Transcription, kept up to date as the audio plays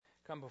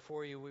come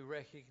before you, we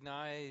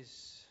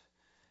recognize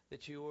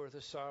that you are the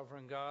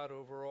sovereign God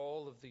over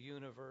all of the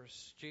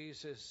universe.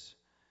 Jesus,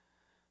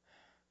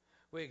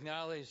 we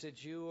acknowledge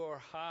that you are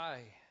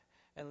high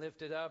and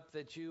lifted up,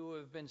 that you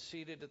have been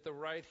seated at the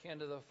right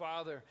hand of the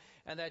Father,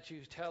 and that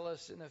you tell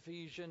us in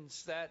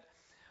Ephesians that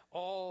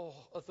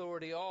all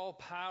authority, all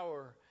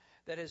power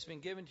that has been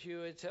given to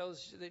you, it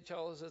tells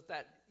us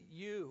that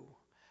you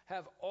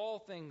have all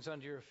things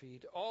under your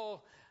feet,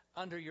 all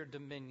under your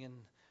dominion,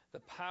 the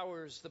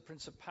powers, the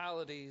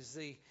principalities,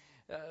 the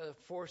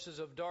forces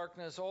of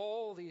darkness,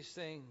 all these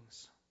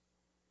things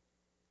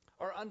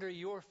are under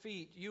your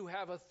feet. You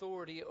have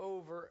authority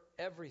over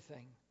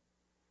everything.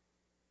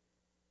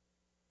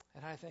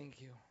 And I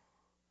thank you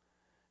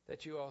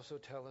that you also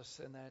tell us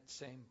in that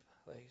same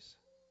place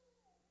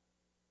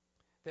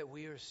that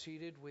we are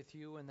seated with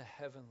you in the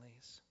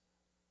heavenlies.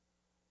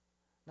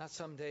 Not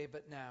someday,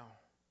 but now.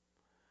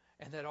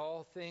 And that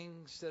all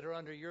things that are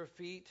under your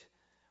feet,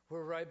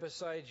 we're right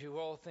beside you.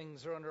 All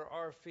things are under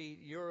our feet,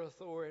 your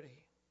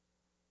authority.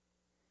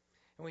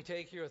 And we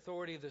take your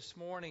authority this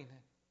morning and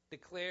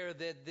declare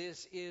that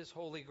this is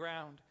holy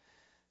ground.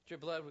 That your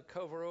blood would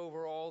cover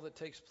over all that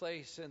takes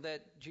place, and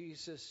that,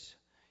 Jesus,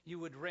 you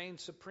would reign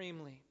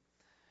supremely.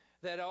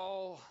 That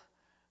all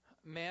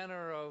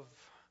manner of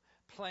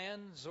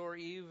plans or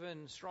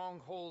even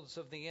strongholds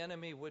of the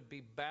enemy would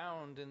be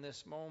bound in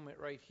this moment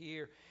right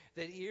here.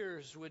 That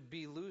ears would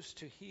be loose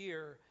to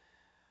hear,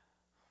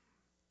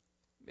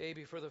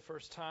 maybe for the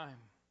first time.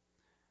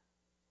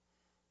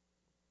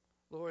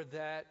 Lord,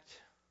 that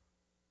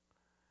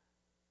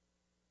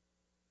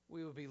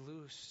we would be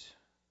loosed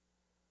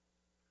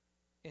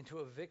into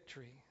a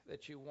victory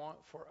that you want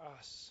for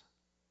us,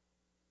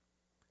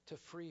 to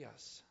free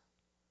us.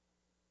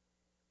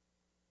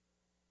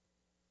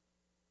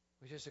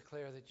 We just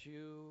declare that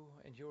you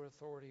and your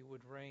authority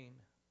would reign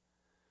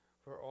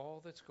for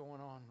all that's going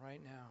on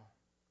right now,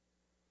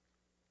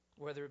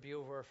 whether it be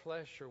over our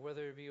flesh or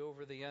whether it be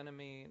over the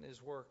enemy and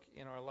his work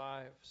in our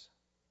lives.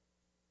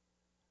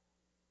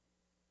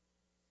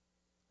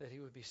 That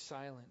he would be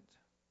silent.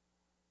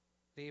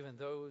 That even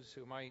those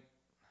who might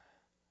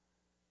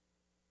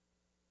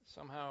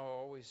somehow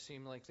always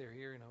seem like they're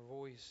hearing a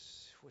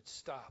voice would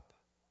stop.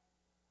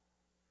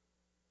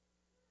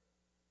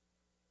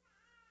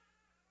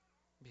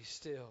 Be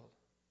still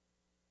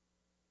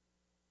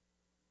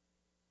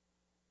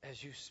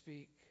as you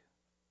speak,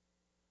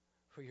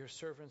 for your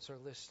servants are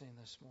listening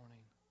this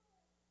morning.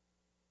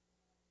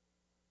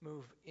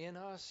 Move in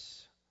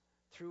us,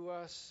 through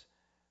us,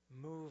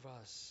 move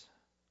us,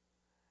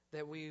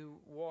 that we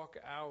walk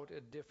out a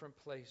different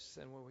place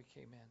than where we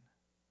came in.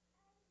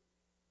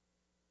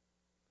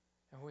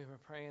 And we've been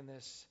praying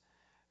this,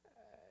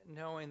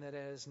 knowing that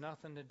it has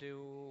nothing to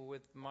do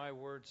with my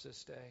words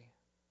this day.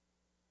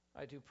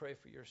 I do pray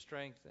for your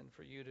strength and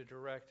for you to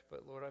direct,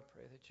 but Lord, I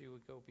pray that you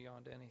would go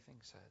beyond anything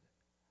said,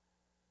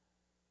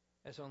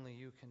 as only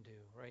you can do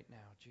right now,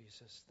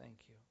 Jesus. Thank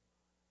you.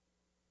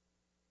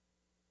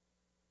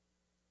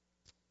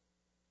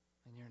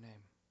 In your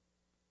name,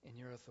 in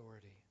your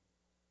authority.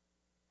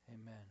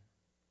 Amen.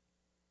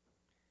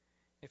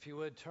 If you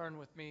would turn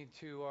with me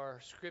to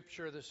our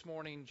scripture this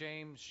morning,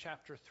 James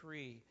chapter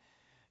 3.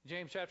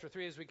 James chapter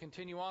 3, as we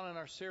continue on in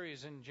our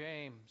series in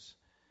James.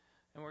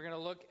 And we're going to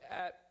look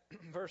at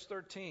verse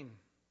 13.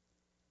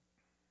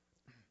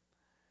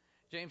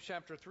 James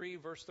chapter 3,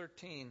 verse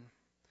 13.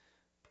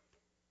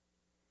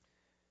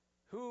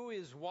 Who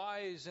is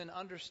wise and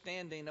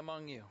understanding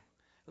among you?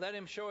 Let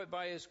him show it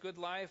by his good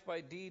life,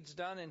 by deeds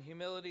done in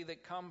humility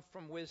that come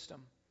from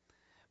wisdom.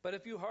 But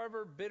if you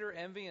harbor bitter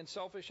envy and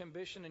selfish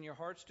ambition in your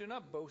hearts, do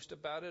not boast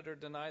about it or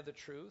deny the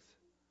truth.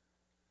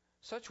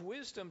 Such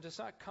wisdom does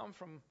not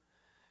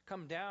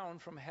come down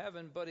from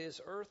heaven, but is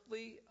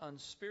earthly,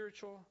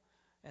 unspiritual,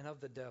 and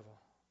of the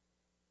devil.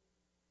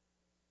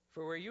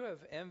 For where you have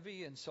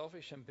envy and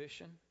selfish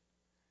ambition,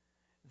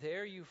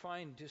 there you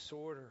find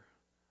disorder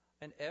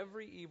and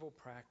every evil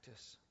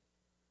practice.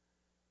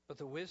 But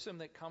the wisdom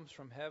that comes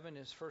from heaven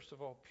is first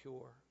of all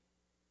pure,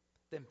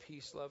 then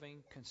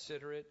peace-loving,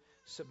 considerate,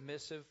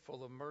 submissive,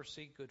 full of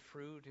mercy, good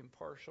fruit,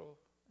 impartial,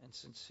 and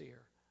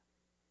sincere.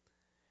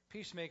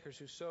 Peacemakers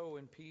who sow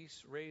in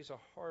peace raise a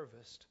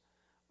harvest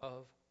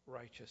of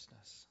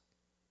righteousness.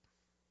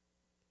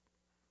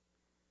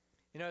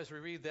 You know, as we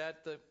read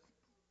that,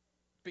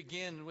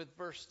 begin with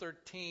verse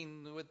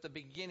 13, with the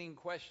beginning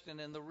question,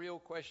 and the real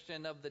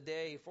question of the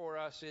day for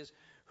us is,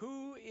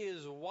 who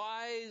is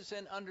wise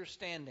and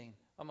understanding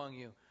among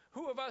you?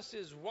 Who of us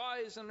is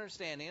wise and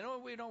understanding? You know,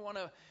 we don't want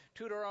to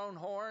toot our own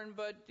horn,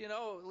 but, you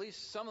know, at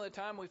least some of the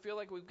time we feel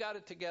like we've got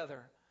it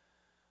together.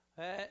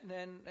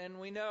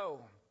 And we know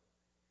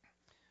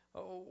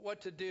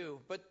what to do.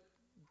 But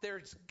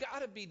there's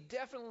got to be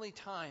definitely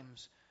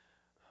times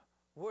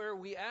where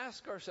we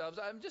ask ourselves,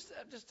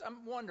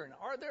 I'm wondering,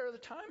 are there the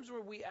times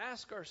where we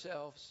ask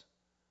ourselves,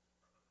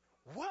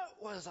 what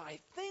was I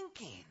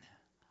thinking?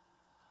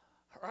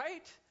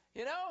 Right?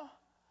 You know?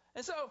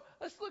 And so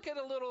let's look at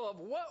a little of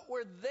what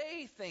were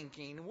they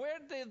thinking? Where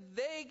did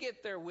they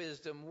get their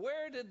wisdom?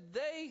 Where did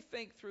they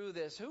think through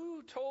this?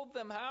 Who told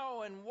them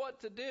how and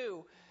what to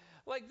do?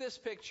 Like this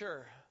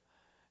picture.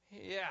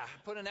 Yeah,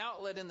 put an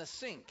outlet in the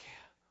sink.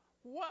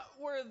 What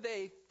were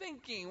they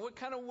thinking? What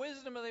kind of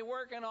wisdom are they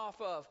working off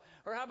of?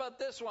 Or how about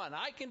this one?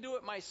 I can do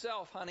it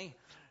myself, honey.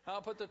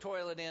 I'll put the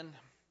toilet in.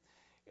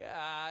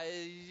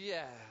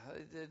 Yeah,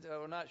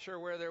 I'm not sure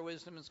where their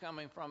wisdom is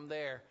coming from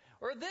there.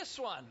 Or this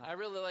one. I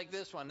really like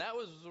this one. That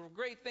was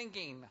great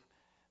thinking.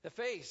 The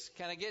face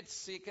kind of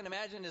gets, you can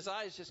imagine his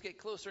eyes just get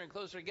closer and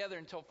closer together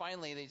until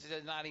finally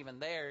they're not even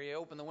there. You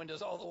open the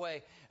windows all the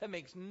way. That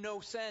makes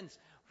no sense.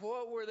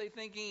 What were they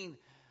thinking?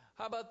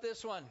 How about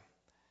this one?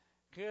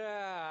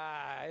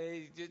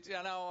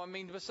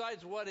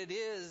 Besides what it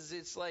is,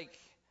 it's like,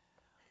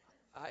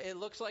 it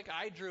looks like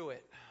I drew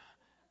it.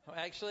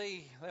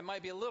 Actually, that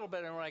might be a little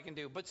better than what I can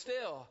do. But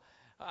still,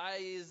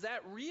 is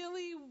that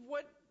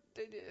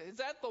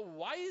the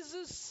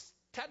wisest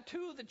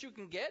tattoo that you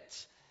can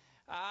get?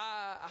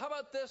 How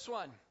about this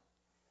one?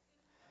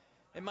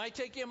 It might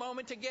take you a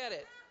moment to get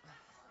it.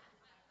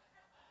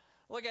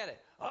 Look at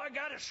it. I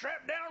got it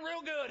strapped down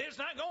real good. It's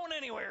not going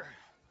anywhere.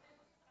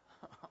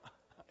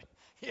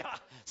 Yeah,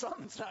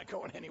 something's not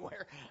going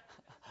anywhere.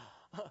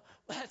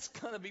 That's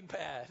going to be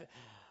bad.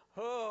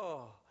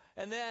 Oh,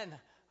 and then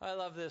I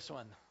love this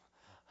one.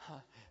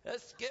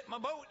 Let's get my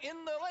boat in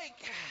the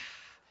lake.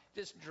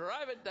 Just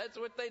drive it. That's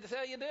what they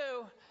tell you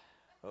do.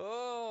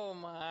 Oh,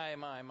 my.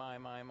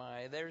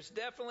 There's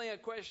definitely a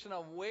question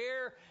of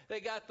where they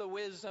got the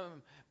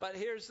wisdom. But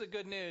here's the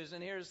good news,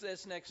 and here's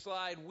this next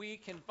slide. We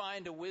can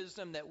find a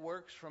wisdom that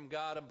works from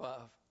God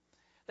above.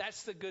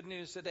 That's the good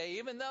news today.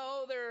 Even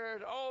though there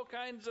are all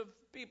kinds of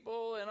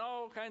people and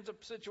all kinds of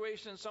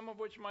situations, some of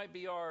which might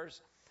be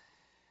ours,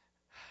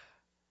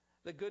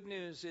 the good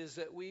news is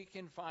that we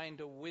can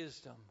find a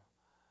wisdom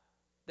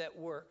that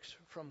works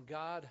from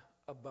God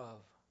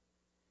above.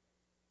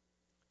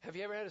 Have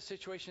you ever had a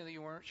situation that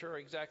you weren't sure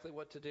exactly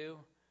what to do?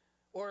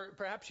 Or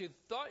perhaps you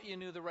thought you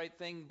knew the right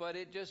thing, but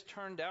it just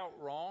turned out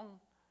wrong?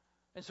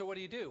 And so what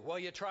do? Well,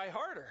 you try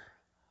harder.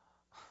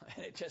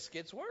 And it just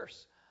gets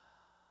worse.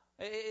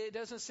 It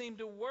doesn't seem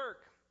to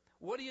work.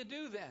 What do you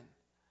do then?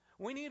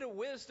 We need a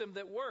wisdom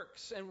that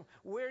works. And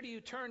where do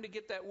you turn to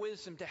get that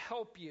wisdom to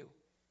help you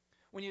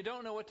when you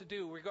don't know what to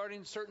do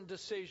regarding certain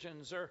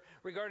decisions or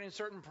regarding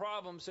certain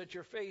problems that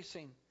you're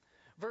facing?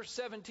 Verse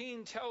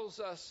 17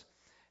 tells us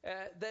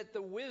that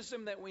the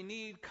wisdom that we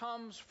need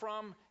comes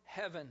from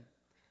heaven,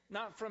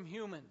 not from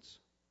humans.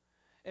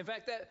 In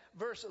fact, that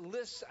verse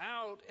lists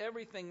out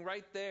everything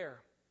right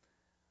there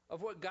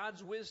of what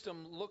God's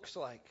wisdom looks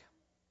like,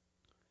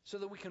 so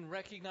that we can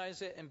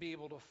recognize it and be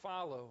able to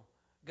follow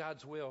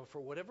God's will for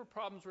whatever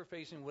problems we're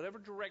facing, whatever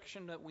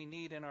direction that we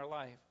need in our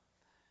life.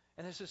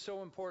 And this is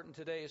so important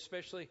today,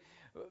 especially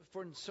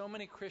for so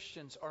many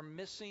Christians are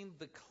missing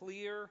the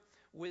clear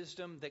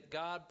wisdom that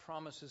God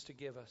promises to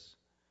give us.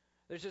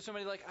 There's just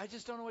somebody like, I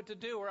just don't know what to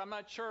do, or I'm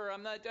not sure,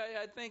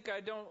 I think I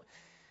don't.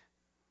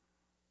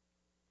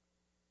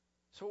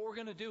 So what we're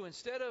going to do,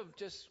 instead of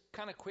just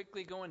kind of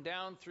quickly going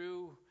down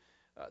through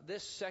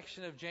this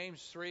section of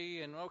James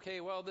 3, and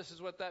okay, well, this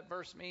is what that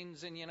verse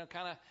means, and hey,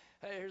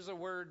 here's a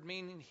word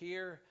meaning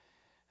here.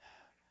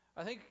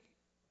 I think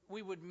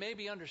we would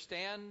maybe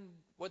understand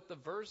what the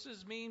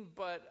verses mean,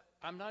 but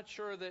I'm not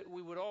sure that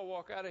we would all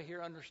walk out of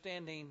here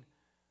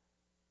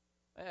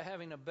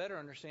having a better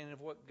understanding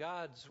of what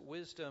God's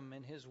wisdom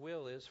and His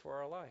will is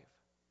for our life.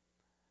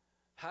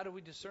 How do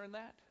we discern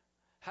that?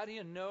 How do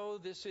you know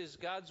this is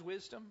God's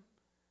wisdom?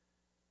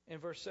 In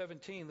verse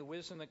 17, the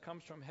wisdom that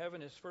comes from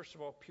heaven is first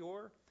of all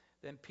pure,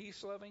 then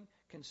peace-loving,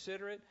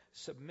 considerate,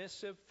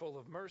 submissive, full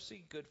of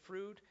mercy, good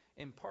fruit,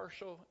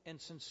 impartial, and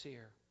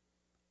sincere.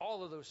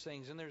 All of those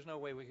things, and there's no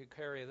way we could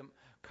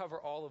cover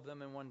all of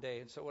them in one day.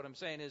 And so what I'm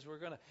saying is we're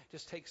going to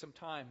just take some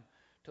time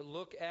to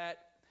look at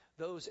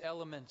those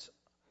elements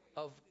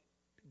of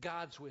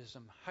God's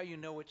wisdom, how you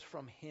know it's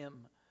from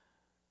Him.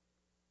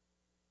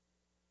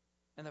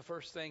 And the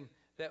first thing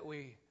that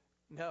we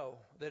know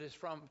that is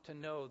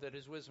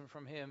wisdom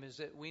from Him is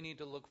that we need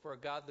to look for a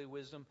godly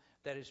wisdom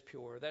that is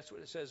pure. That's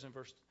what it says in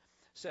verse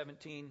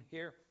 17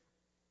 here.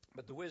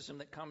 But the wisdom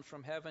that comes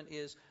from heaven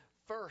is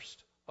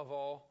first of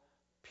all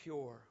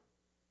pure.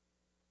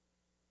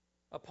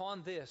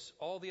 Upon this,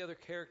 all the other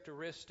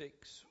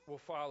characteristics will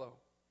follow.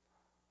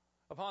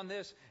 Upon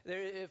this,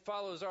 it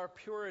follows our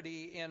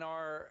purity and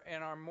our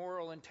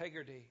moral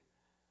integrity.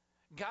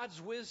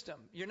 God's wisdom.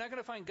 You're not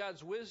going to find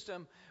God's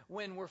wisdom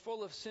when we're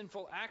full of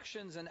sinful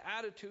actions and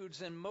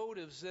attitudes and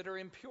motives that are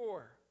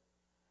impure.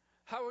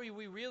 How are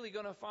we really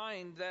going to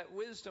find that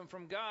wisdom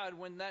from God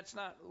when that's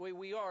not the way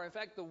we are? In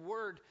fact, the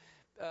word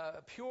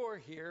pure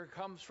here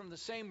comes from the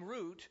same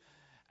root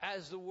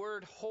as the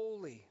word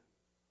holy.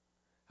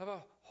 How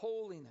about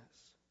holiness?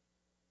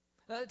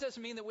 Now, that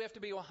doesn't mean that we have to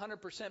be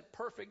 100%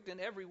 perfect in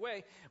every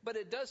way, but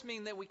it does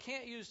mean that we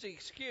can't use the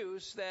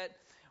excuse that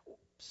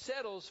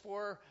settles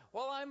for,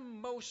 well,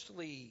 I'm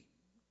mostly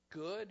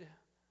good.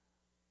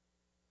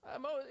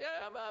 I'm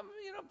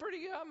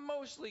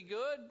mostly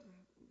good.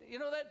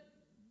 That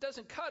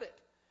doesn't cut it.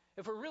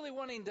 If we're really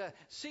wanting to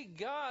seek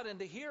God and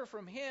to hear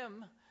from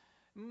Him,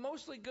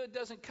 mostly good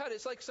doesn't cut it.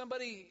 It's like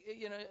somebody,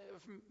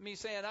 me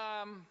saying,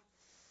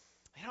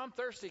 I'm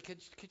thirsty.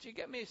 Could you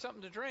get me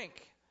something to drink?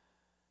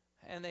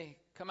 And they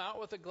come out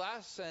with a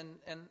glass,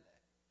 and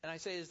I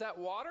say, is that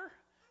water?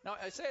 Now,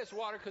 I say it's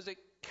water because it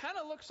kind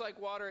of looks like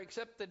water,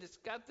 except that it's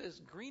got this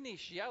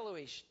greenish,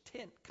 yellowish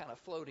tint kind of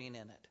floating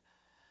in it.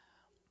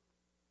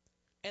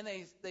 And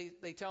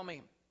they tell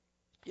me,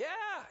 yeah,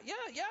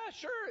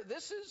 sure,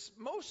 this is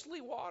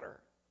mostly water.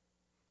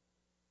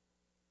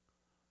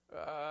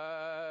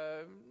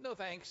 No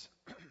thanks.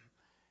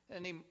 I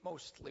need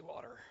mostly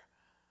water.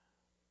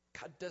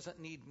 God doesn't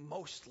need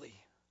mostly,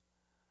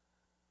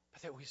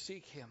 but that we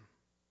seek Him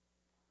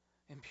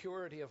in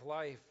purity of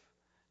life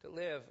to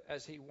live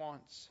as He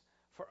wants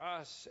for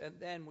us, and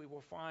then we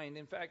will find.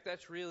 In fact,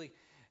 that's really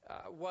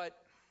what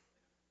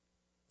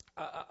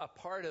a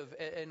part of,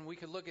 and we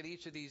could look at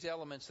each of these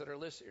elements that are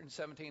listed in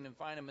 17 and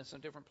find them in some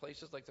different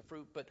places like the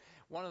fruit, but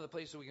one of the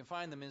places we can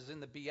find them is in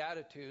the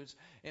Beatitudes,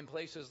 in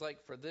places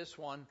like for this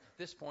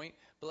point,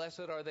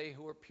 blessed are they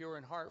who are pure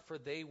in heart, for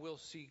they will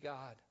see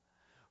God.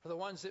 For the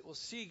ones that will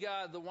see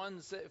God, the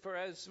ones that, for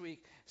as we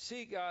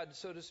see God,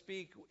 so to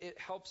speak, it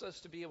helps us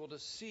to be able to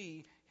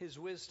see His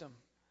wisdom.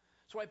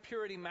 That's why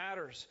purity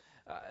matters.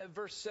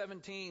 Verse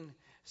 17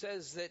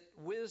 says that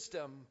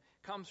wisdom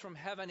comes from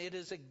heaven. It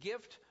is a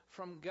gift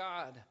from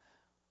God.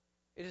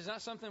 It is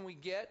not something we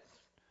get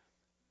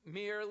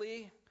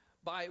merely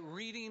by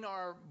reading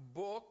our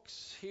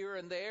books here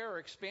and there, or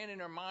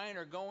expanding our mind,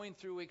 or going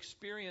through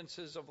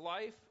experiences of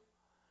life.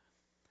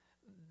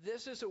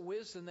 This is a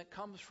wisdom that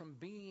comes from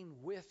being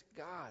with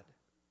God.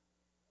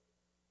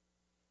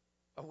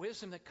 A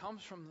wisdom that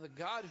comes from the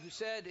God who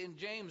said in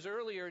James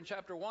earlier in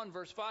chapter 1,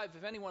 verse 5,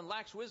 if anyone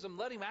lacks wisdom,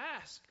 let him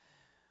ask.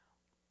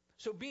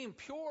 So being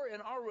pure in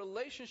our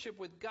relationship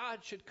with God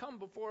should come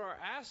before our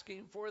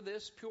asking for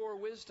this pure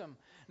wisdom.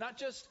 Not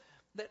just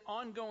that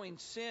ongoing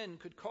sin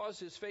could cause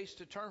His face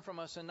to turn from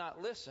us and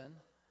not listen,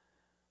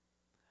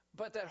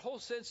 but that whole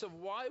sense of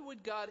why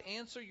would God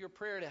answer your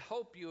prayer to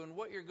help you in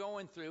what you're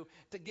going through,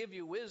 to give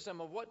you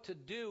wisdom of what to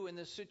do in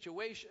this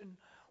situation?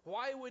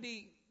 Why would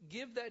He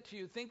give that to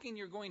you thinking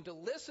you're going to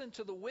listen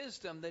to the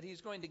wisdom that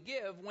He's going to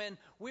give when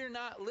we're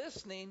not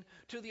listening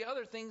to the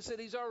other things that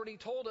He's already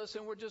told us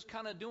and we're just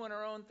kind of doing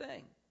our own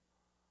thing?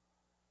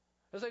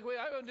 It's like, wait,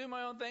 I'm going to do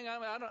my own thing.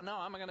 I don't know.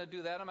 I'm not going to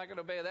do that. I'm not going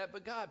to obey that.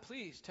 But God,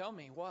 please tell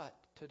me what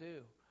to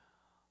do.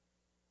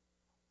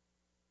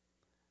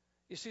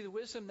 You see, the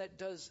wisdom that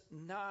does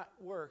not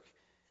work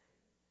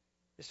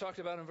is talked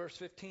about in verse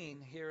 15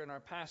 here in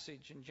our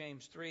passage in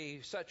James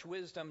 3. Such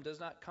wisdom does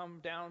not come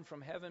down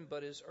from heaven,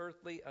 but is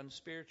earthly,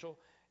 unspiritual,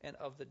 and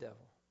of the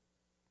devil.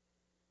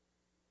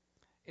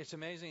 It's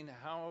amazing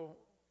how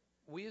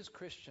we as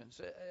Christians,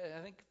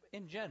 I think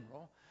in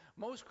general,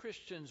 most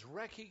Christians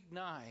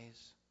recognize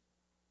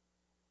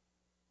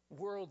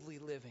worldly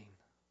living.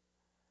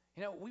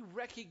 We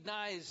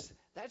recognize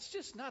that's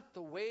just not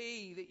the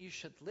way that you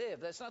should live.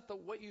 That's not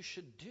what you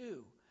should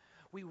do.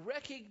 We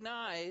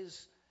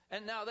recognize,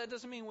 and now that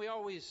doesn't mean we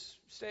always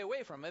stay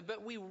away from it,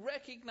 but we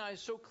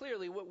recognize so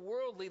clearly what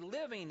worldly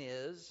living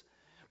is,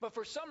 but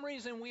for some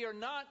reason we are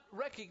not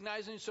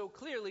recognizing so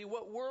clearly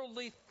what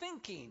worldly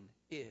thinking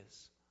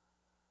is.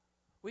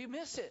 We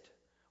miss it.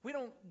 We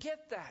don't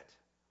get that.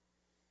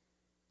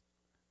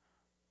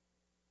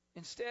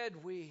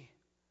 Instead, we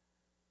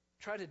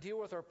try to deal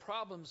with our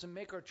problems and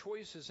make our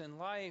choices in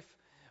life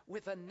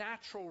with a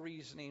natural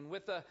reasoning,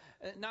 with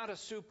not a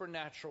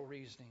supernatural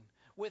reasoning,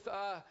 with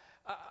at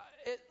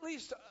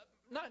least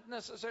not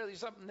necessarily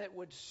something that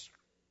would,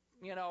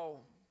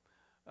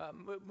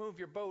 move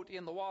your boat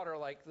in the water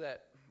like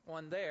that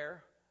one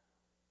there.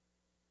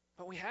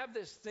 But we have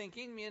this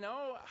thinking,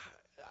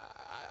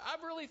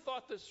 I've really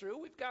thought this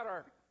through. We've got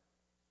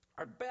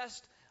our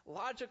best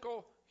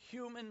logical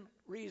human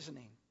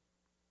reasoning.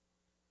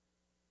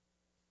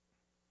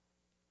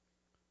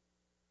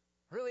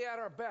 Really at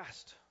our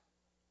best.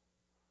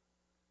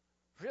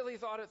 Really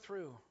thought it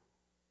through.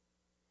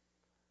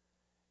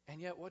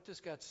 And yet, what does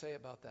God say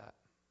about that?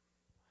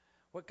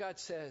 What God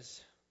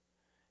says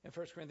in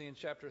 1 Corinthians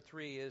chapter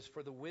 3 is,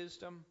 for the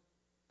wisdom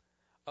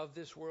of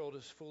this world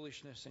is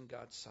foolishness in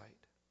God's sight.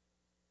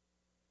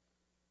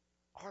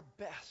 Our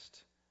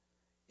best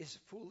is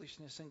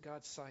foolishness in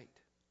God's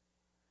sight.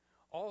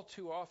 All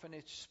too often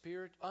it's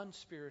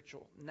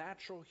unspiritual,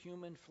 natural,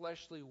 human,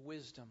 fleshly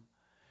wisdom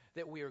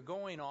that we are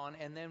going on,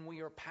 and then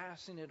we are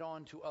passing it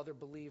on to other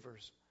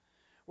believers.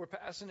 We're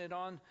passing it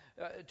on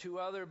to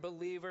other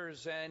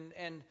believers,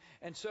 and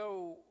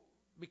so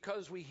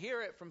because we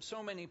hear it from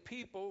so many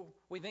people,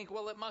 we think,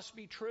 well, it must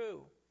be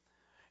true.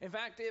 In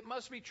fact, it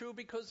must be true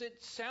because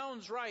it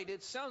sounds right.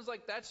 It sounds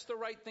like that's the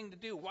right thing to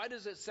do. Why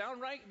does it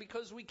sound right?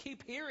 Because we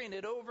keep hearing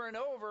it over and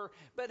over,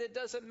 but it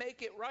doesn't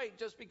make it right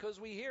just because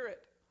we hear it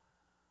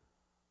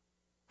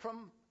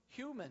from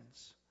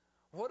humans.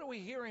 What are we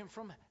hearing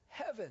from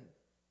heaven?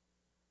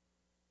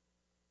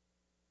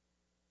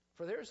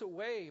 For there's a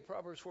way,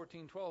 Proverbs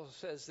 14:12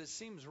 says, that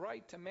seems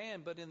right to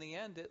man, but in the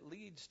end it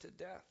leads to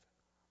death.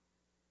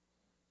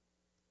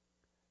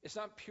 It's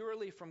not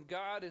purely from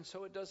God, and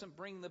so it doesn't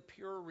bring the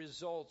pure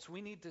results.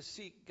 We need to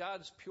seek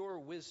God's pure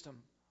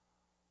wisdom.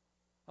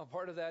 A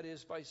part of that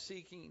is by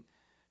seeking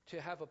to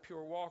have a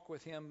pure walk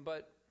with Him,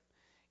 but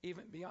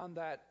even beyond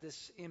that,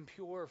 this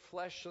impure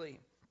fleshly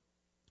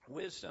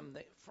wisdom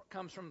that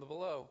comes from the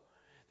below,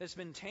 that's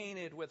been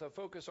tainted with a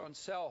focus on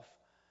self,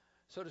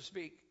 so to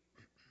speak,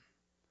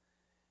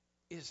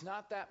 is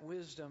not that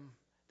wisdom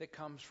that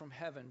comes from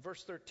heaven.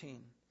 Verse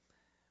 13,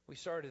 we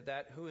started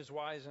that. Who is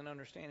wise and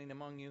understanding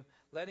among you?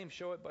 Let him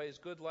show it by his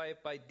good life,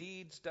 by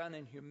deeds done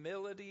in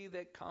humility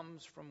that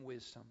comes from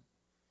wisdom.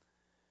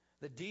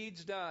 The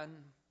deeds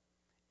done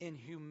in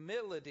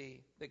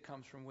humility that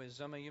comes from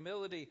wisdom, a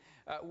humility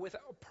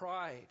without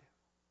pride,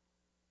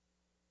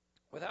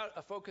 without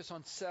a focus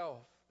on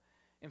self.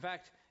 In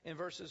fact, in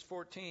verses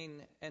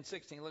 14 and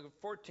 16, look at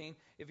 14,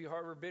 if you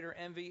harbor bitter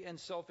envy and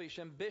selfish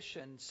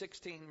ambition.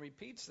 16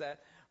 repeats that,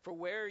 for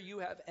where you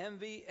have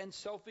envy and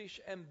selfish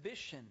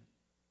ambition,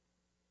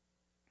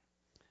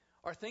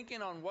 are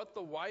thinking on what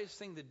the wise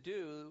thing to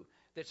do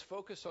that's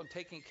focused on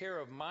taking care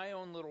of my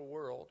own little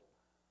world,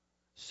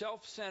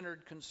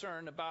 self-centered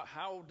concern about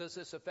how does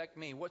this affect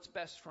me, what's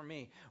best for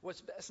me, what's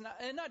best,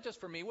 and not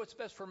just for me, what's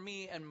best for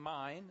me and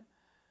mine,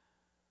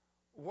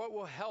 what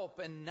will help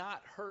and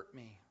not hurt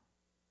me.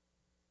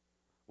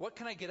 What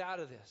can I get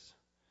out of this?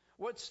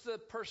 What's the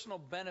personal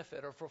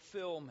benefit or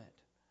fulfillment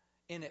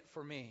in it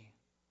for me?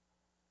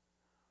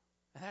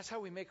 And that's how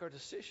we make our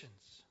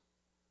decisions.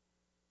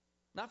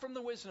 Not from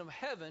the wisdom of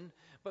heaven,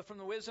 but from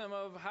the wisdom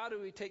of how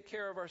do we take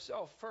care of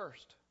ourselves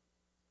first.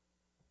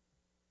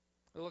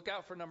 We'll look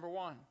out for number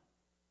one.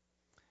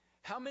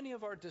 How many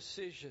of our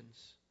decisions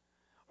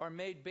are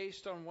made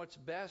based on what's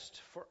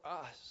best for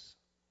us?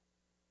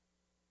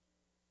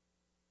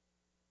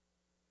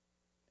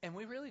 And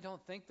we really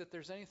don't think that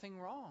there's anything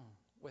wrong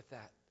with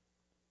that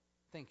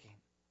thinking,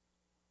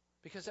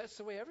 because that's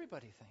the way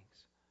everybody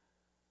thinks.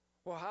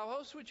 Well, how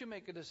else would you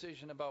make a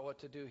decision about what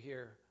to do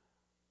here?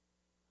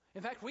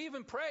 In fact, we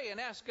even pray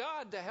and ask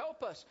God to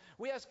help us.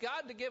 We ask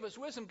God to give us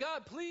wisdom.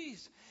 God,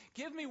 please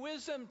give me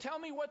wisdom. Tell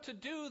me what to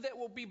do that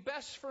will be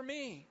best for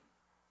me.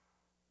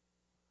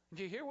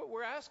 Do you hear what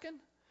we're asking?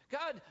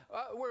 God,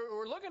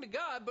 we're looking to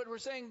God, but we're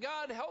saying,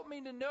 God, help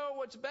me to know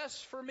what's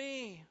best for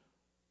me.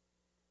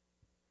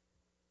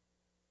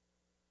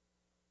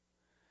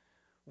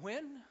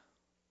 When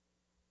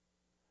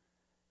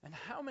and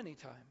how many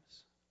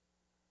times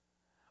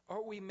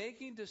are we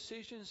making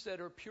decisions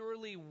that are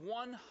purely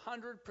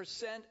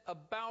 100%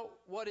 about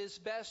what is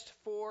best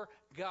for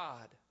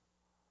God?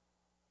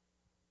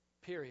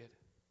 Period.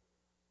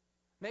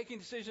 Making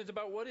decisions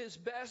about what is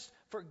best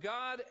for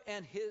God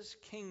and His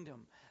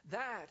kingdom.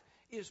 That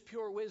is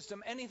pure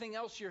wisdom. Anything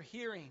else you're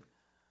hearing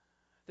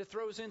that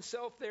throws in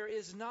self there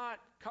is not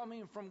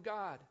coming from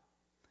God.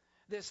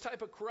 This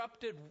type of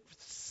corrupted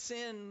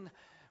sin,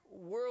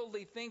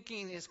 worldly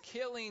thinking is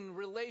killing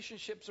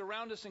relationships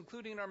around us,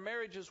 including our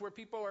marriages, where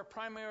people are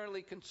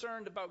primarily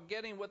concerned about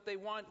getting what they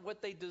want,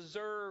 what they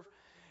deserve,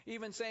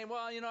 even saying, well,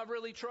 I've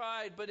really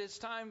tried, but it's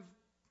time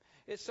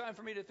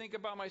for me to think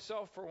about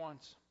myself for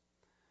once.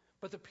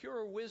 But the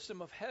pure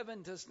wisdom of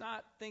heaven does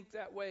not think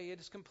that way. It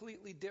is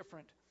completely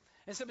different.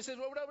 And somebody says,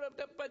 well,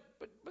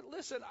 but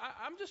listen,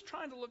 I'm just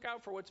trying to look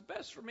out for what's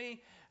best for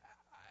me.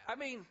 I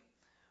mean,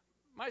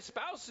 my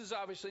spouse is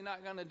obviously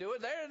not going to do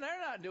it. They're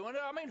not doing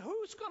it. I mean,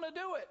 who's going to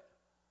do it?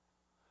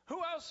 Who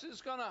else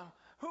is going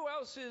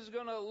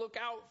to look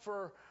out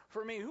for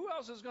me? Who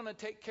else is going to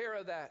take care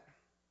of that?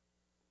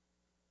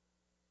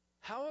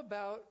 How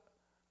about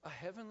a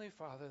heavenly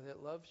Father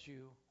that loves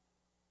you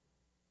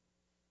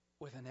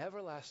with an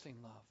everlasting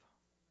love,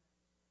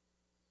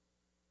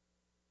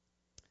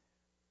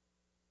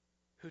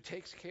 who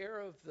takes care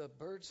of the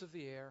birds of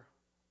the air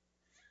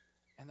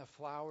and the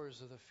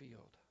flowers of the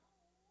field?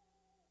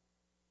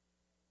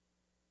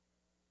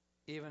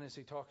 Even as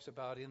He talks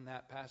about in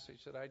that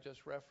passage that I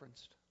just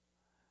referenced.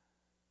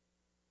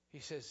 He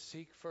says,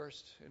 seek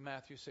first, in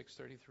Matthew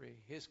 6:33,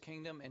 His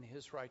kingdom and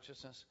His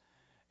righteousness,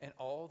 and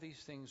all these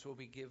things will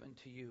be given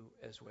to you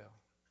as well.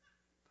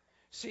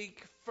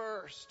 Seek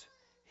first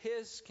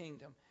His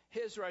kingdom,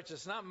 His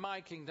righteousness, not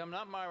my kingdom,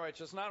 not my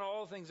righteousness, not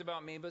all things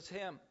about me, but it's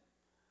Him.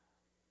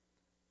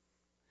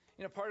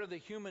 Part of the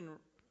human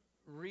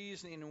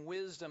reasoning and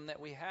wisdom that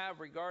we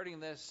have regarding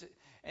this,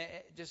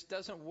 it just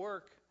doesn't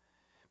work.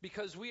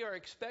 Because we are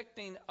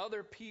expecting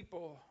other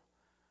people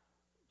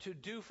to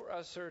do for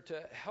us or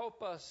to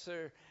help us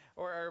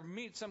or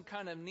meet some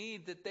kind of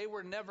need that they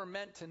were never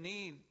meant to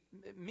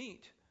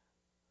meet.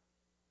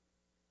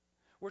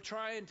 We're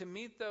trying to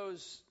meet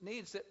those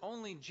needs that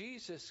only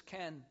Jesus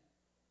can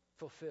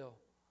fulfill.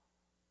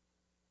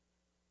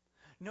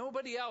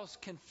 Nobody else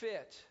can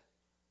fit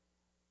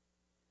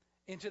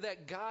into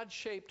that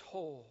God-shaped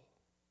hole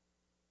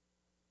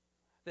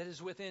that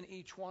is within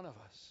each one of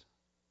us.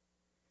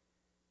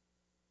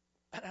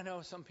 And I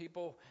know some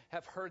people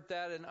have heard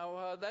that, and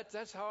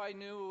that's how I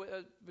knew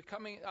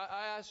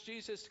I asked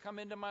Jesus to come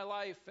into my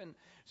life, and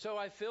so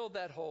I filled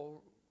that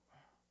hole.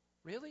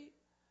 Really?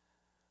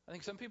 I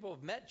think some people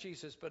have met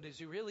Jesus, but is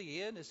he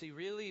really in? Is he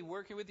really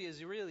working with you?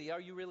 Are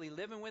you really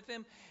living with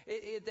him?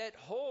 That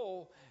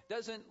hole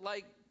doesn't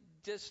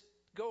just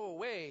go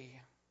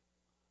away.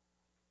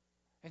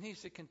 It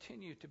needs to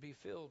continue to be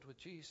filled with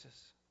Jesus.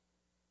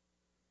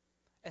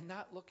 And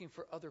not looking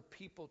for other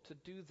people to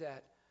do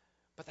that.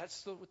 But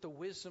that's with the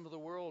wisdom of the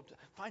world.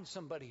 Find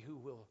somebody who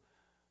will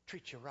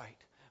treat you right.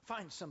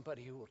 Find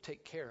somebody who will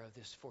take care of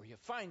this for you.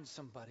 Find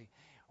somebody.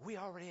 We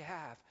already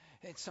have.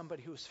 It's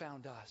somebody who has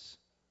found us.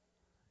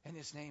 And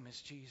his name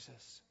is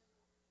Jesus.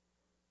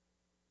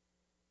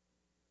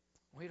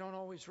 We don't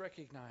always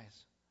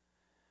recognize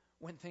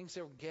when things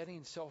are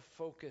getting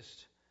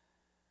self-focused.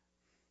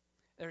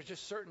 There's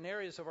just certain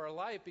areas of our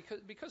life,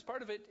 because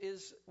part of it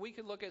is we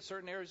can look at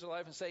certain areas of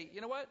life and say,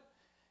 you know what?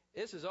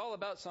 This is all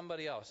about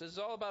somebody else. This is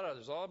all about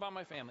others. It's all about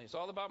my family. It's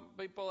all about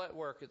people at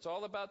work. It's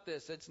all about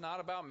this. It's not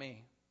about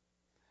me.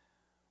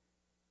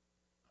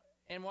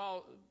 And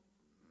while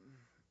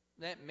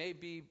that may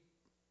be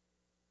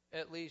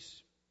at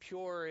least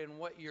pure in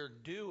what you're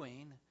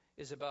doing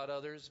is about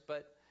others,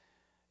 but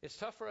it's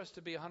tough for us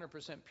to be 100%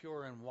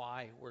 pure in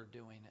why we're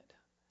doing it.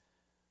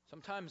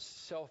 Sometimes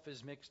self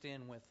is mixed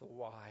in with the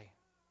why,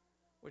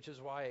 which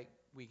is why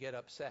we get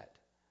upset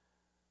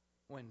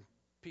when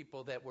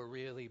people that we're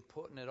really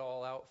putting it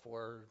all out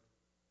for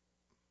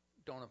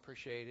don't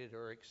appreciate it,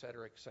 or et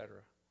cetera, et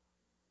cetera.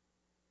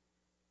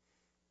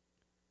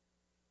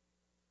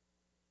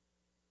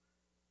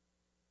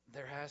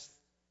 There has,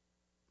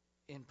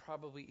 in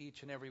probably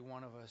each and every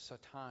one of us,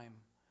 a time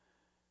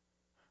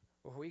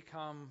where we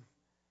come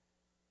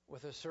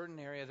with a certain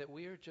area that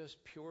we are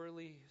just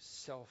purely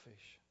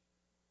selfish.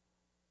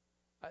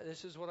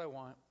 This is what I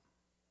want.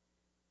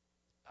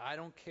 I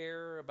don't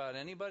care about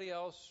anybody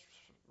else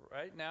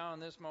right now in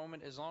this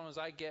moment, as long as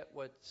I get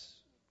what's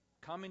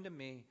coming to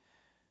me,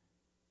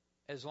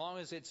 as long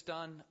as it's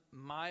done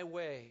my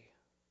way.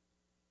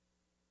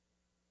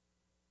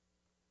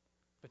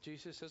 But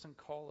Jesus doesn't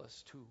call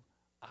us to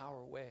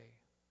our way.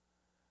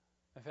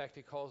 In fact,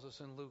 he calls us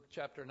in Luke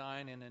chapter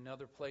 9 and in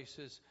other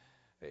places.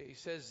 He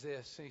says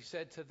this, he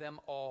said to them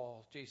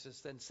all,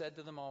 Jesus then said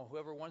to them all,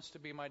 whoever wants to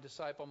be my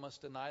disciple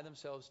must deny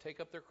themselves,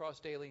 take up their cross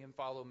daily and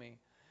follow me.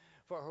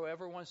 For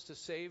whoever wants to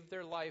save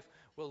their life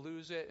will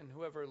lose it, and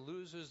whoever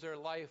loses their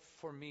life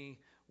for me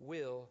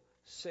will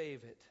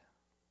save it.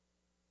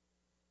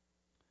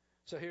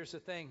 So here's the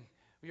thing.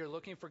 You're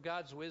looking for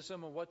God's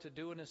wisdom on what to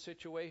do in a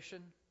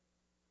situation,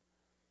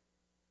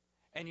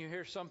 and you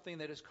hear something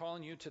that is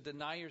calling you to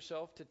deny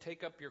yourself, to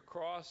take up your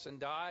cross and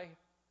die.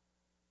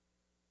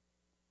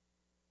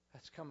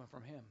 That's coming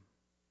from him.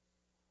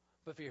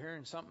 But if you're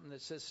hearing something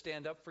that says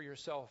stand up for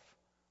yourself,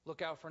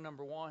 look out for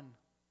number one,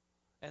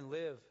 and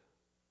live,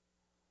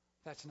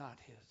 that's not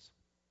his.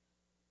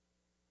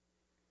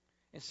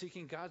 In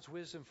seeking God's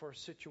wisdom for a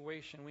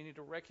situation, we need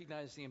to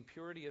recognize the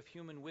impurity of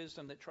human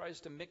wisdom that tries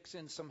to mix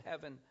in some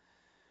heaven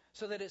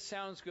so that it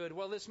sounds good.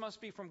 Well, this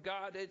must be from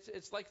God.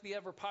 It's like the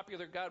ever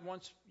popular God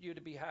wants you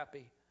to be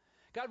happy.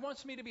 God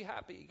wants me to be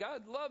happy.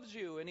 God loves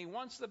you and he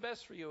wants the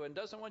best for you and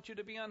doesn't want you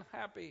to be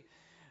unhappy.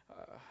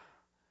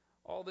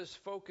 All this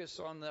focus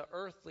on the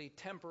earthly,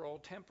 temporal,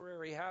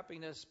 temporary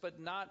happiness, but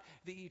not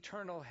the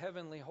eternal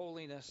heavenly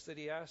holiness that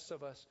he asks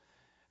of us.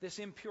 This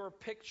impure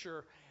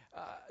picture,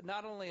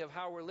 not only of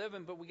how we're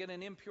living, but we get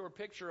an impure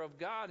picture of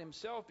God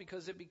himself,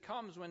 because it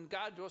becomes, when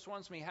God just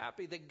wants me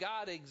happy, that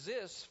God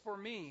exists for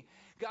me.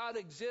 God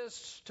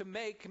exists to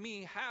make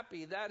me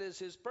happy. That is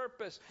his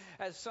purpose,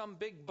 as some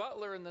big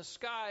butler in the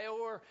sky,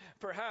 or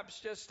perhaps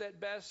just at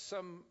best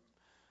some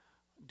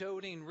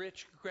doting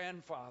rich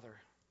grandfather.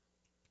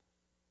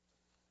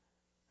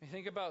 You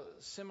think about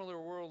similar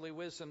worldly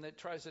wisdom that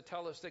tries to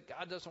tell us that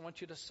God doesn't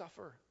want you to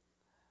suffer.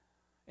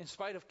 In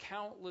spite of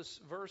countless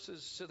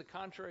verses to the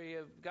contrary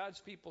of God's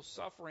people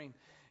suffering,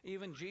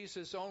 even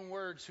Jesus' own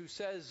words, who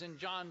says in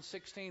John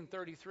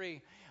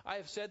 16:33, I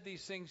have said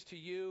these things to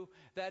you,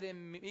 that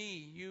in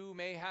me you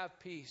may have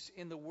peace.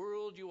 In the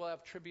world you will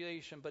have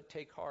tribulation, but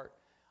take heart.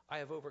 I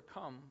have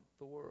overcome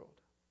the world.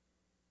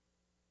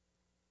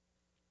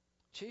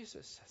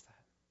 Jesus says that.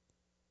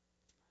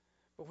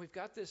 But we've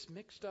got this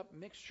mixed up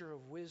mixture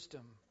of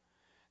wisdom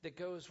that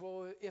goes,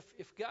 well,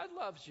 if God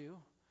loves you,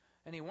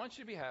 and he wants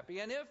you to be happy,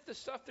 and if the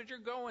stuff that you're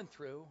going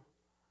through,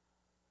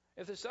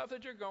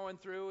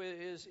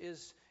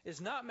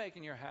 is not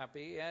making you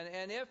happy,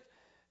 and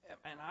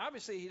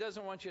obviously he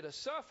doesn't want you to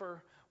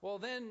suffer, well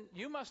then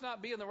you must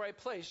not be in the right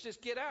place.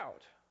 Just get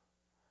out.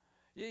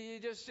 You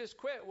just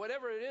quit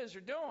whatever it is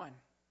you're doing.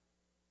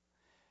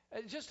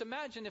 Just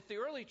imagine if the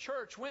early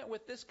church went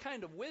with this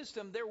kind of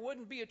wisdom, there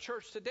wouldn't be a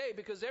church today,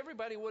 because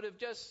everybody would have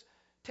just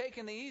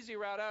taken the easy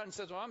route out and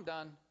says, well, I'm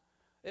done.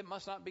 It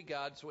must not be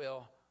God's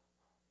will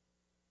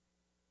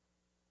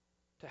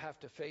to have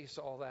to face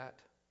all that.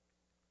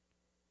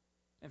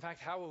 In fact,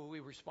 how will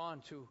we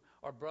respond to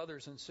our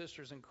brothers and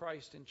sisters in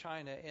Christ in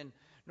China, in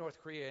North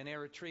Korea and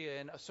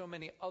Eritrea and so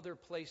many other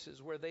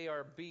places where they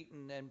are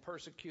beaten and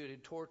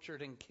persecuted,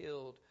 tortured and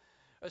killed,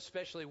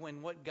 especially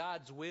when what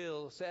God's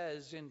will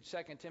says in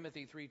 2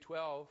 Timothy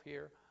 3:12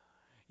 here.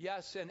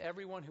 Yes, and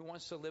everyone who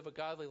wants to live a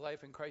godly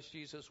life in Christ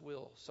Jesus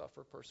will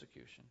suffer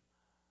persecution.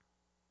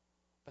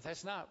 But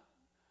that's not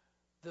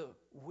the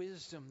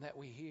wisdom that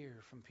we hear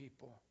from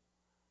people.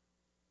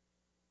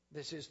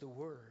 This is the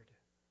word,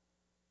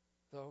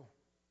 though.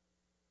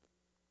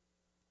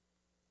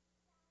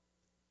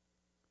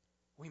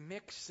 We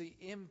mix the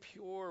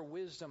impure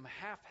wisdom,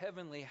 half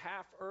heavenly,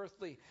 half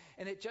earthly,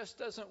 and it just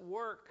doesn't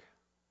work.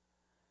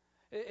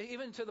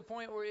 Even to the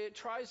point where it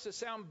tries to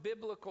sound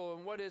biblical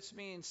in what it's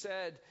being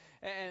said,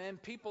 and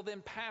people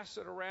then pass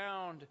it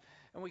around,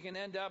 and we can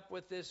end up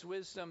with this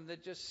wisdom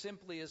that just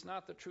simply is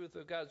not the truth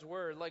of God's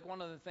word. Like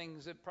one of the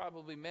things that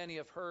probably many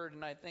have heard,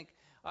 and I think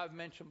I've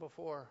mentioned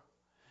before,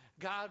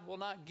 God will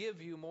not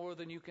give you more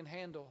than you can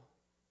handle.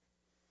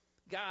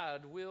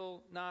 God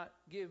will not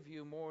give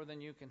you more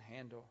than you can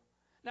handle.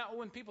 Now,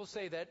 when people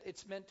say that,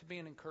 it's meant to be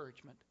an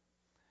encouragement.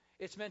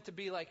 It's meant to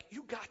be like,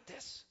 you got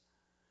this.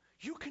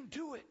 You can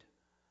do it.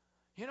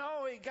 You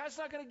know, God's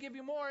not going to give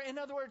you more. In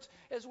other words,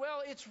 as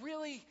well, it's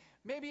really,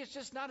 maybe it's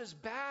just not as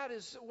bad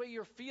as the way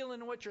you're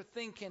feeling and what you're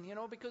thinking, you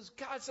know, because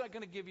God's not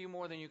going to give you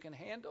more than you can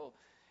handle.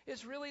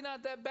 It's really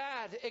not that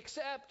bad,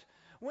 except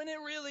when it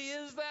really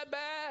is that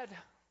bad.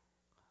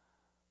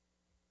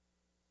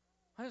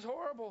 It's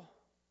horrible.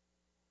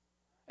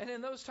 And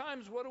in those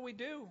times, what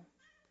do?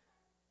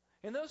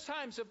 In those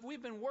times, if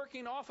we've been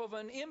working off of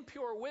an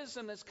impure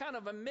wisdom that's kind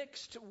of a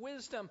mixed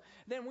wisdom,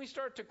 then we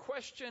start to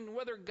question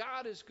whether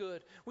God is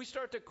good. We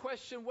start to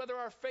question whether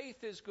our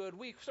faith is good.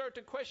 We start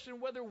to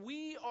question whether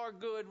we are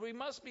good. We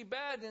must be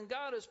bad and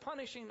God is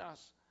punishing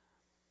us.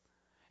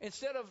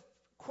 Instead of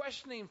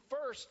questioning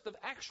first the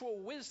actual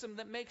wisdom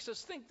that makes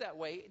us think that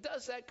way,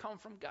 does that come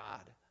from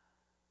God?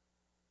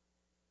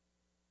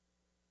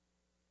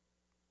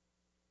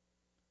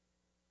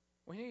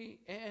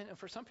 And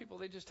for some people,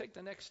 they just take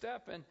the next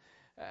step and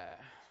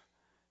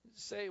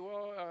say,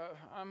 well,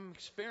 I'm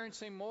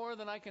experiencing more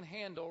than I can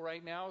handle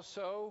right now,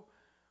 so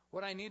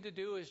what I need to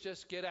do is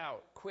just get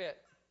out, quit,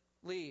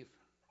 leave.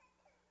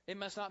 It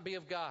must not be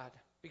of God,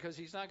 because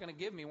he's not going to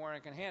give me more than I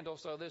can handle,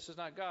 so this is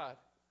not God.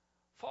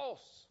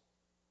 False.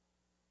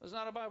 It's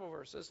not a Bible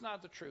verse. It's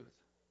not the truth.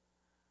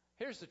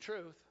 Here's the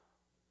truth.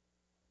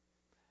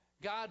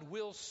 God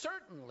will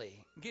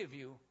certainly give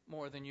you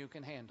more than you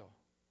can handle.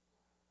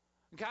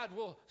 God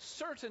will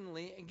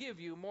certainly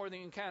give you more than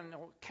you can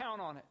count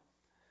on it.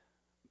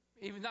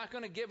 He's not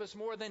going to give us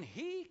more than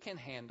he can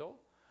handle,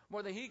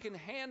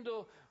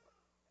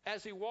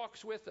 as he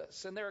walks with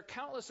us. And there are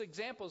countless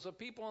examples of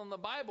people in the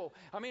Bible.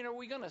 I mean,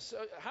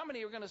 how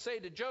many are going to say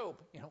to Job,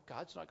 you know,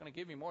 God's not going to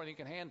give you more than you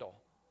can handle?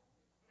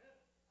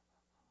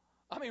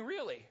 I mean,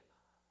 really?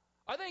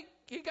 I think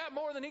he got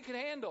more than he can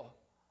handle.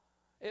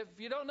 If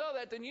you don't know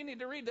that, then you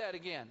need to read that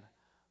again.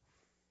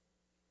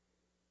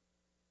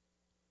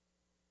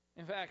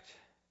 In fact,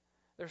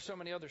 there's so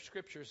many other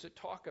scriptures that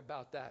talk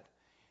about that.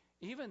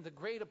 Even the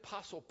great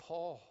apostle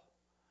Paul.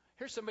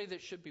 Here's somebody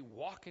that should be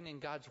walking in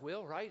God's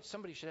will, right?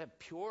 Somebody should have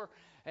pure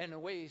and the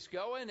way he's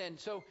going. And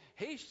so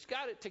he's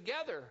got it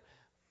together.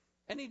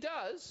 And he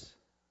does.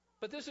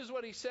 But this is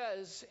what he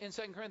says in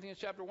 2 Corinthians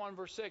chapter 1,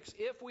 verse 6.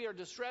 If we are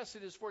distressed,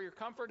 it is for your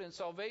comfort and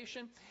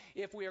salvation.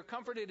 If we are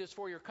comforted, it is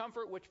for your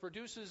comfort, which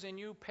produces in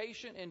you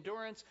patient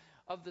endurance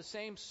of the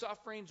same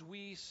sufferings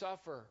we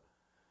suffer.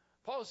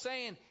 Paul's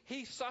saying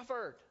he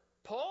suffered.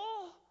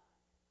 Paul?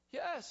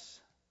 Yes.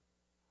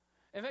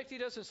 In fact, he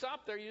doesn't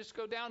stop there. You just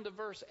go down to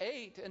verse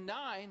 8 and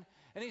 9,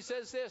 and he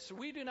says this: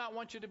 we do not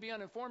want you to be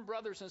uninformed,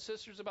 brothers and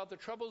sisters, about the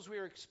troubles we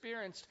are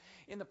experienced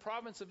in the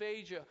province of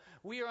Asia.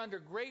 We are under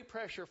great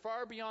pressure,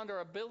 far beyond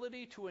our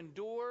ability to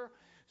endure,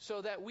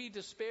 so that we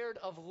despaired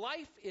of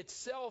life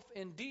itself.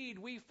 Indeed,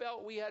 we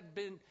felt we had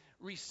been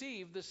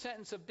received the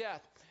sentence of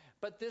death.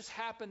 But this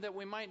happened that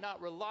we might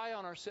not rely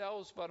on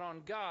ourselves, but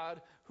on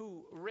God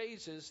who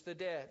raises the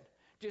dead.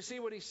 Do you see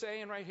what he's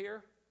saying right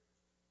here?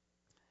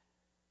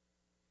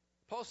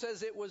 Paul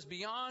says it was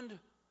beyond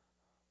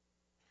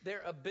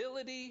their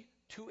ability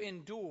to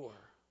endure.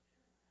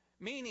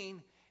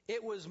 Meaning,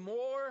 it was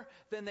more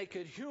than they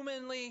could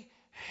humanly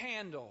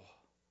handle.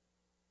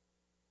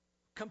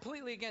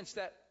 Completely against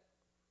that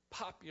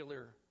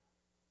popular,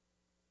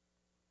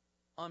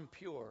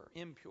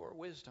 impure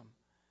wisdom.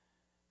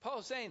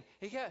 Paul's saying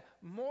he got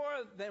more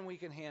than we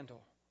can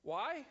handle.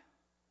 Why?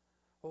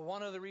 Well,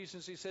 one of the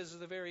reasons he says at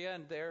the very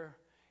end there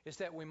is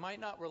that we might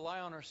not rely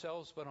on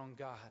ourselves, but on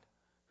God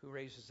who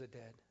raises the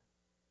dead.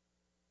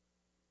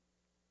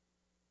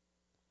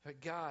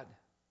 But God,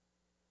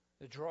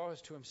 to draw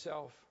us to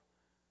himself,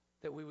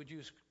 that we would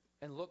use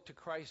and look to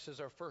Christ as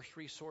our first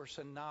resource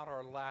and not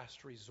our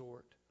last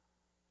resort.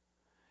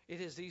 It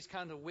is these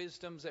kind of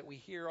wisdoms that we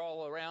hear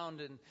all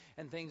around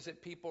and things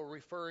that people are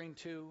referring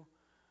to.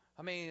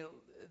 I mean,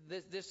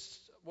 this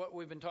what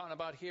we've been talking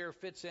about here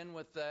fits in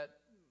with that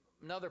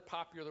another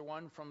popular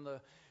one from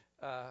the,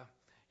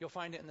 you'll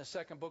find it in the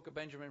second book of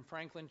Benjamin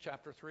Franklin,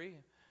 chapter 3.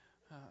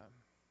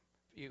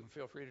 you can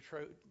feel free to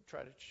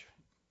try to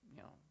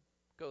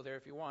go there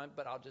if you want,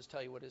 but I'll just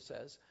tell you what it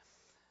says.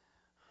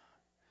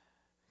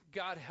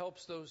 God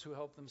helps those who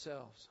help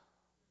themselves.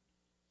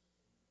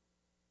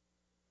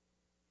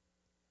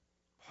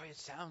 Boy, it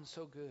sounds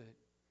so good.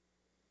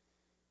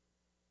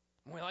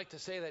 And we like to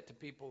say that to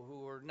people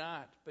who are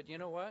not, but you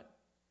know what?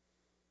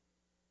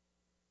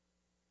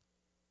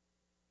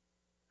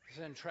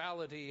 The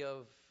centrality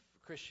of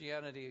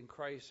Christianity and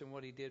Christ and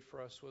what he did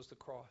for us was the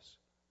cross.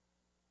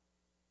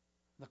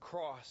 The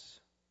cross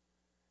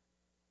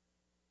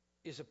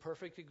is a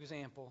perfect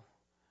example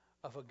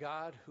of a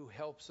God who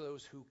helps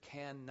those who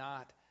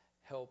cannot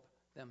help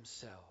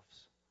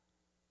themselves.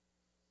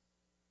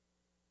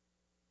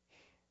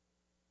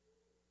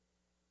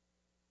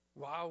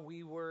 While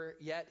we were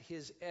yet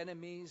his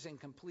enemies and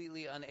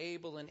completely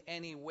unable in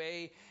any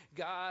way,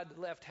 God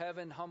left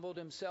heaven, humbled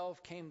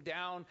himself, came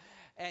down,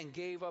 and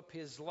gave up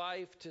his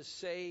life to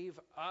save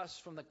us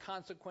from the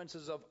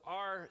consequences of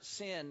our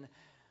sin.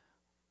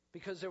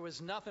 Because there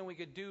was nothing we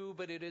could do,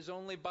 but it is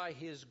only by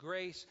his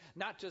grace,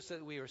 not just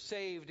that we are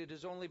saved, it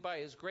is only by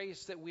his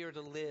grace that we are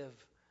to live.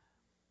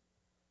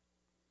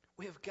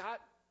 We have got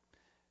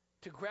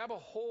to grab a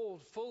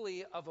hold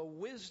fully of a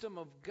wisdom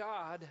of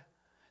God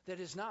that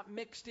is not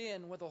mixed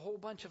in with a whole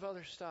bunch of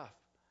other stuff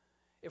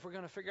if we're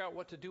going to figure out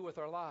what to do with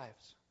our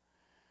lives.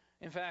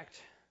 In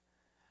fact,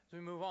 as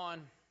we move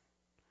on,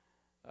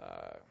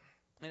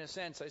 in a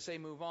sense, I say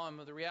move on,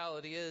 but the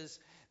reality is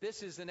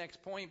this is the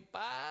next point,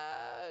 but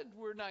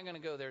we're not going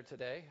to go there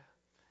today.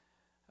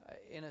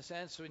 In a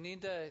sense, we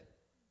need to,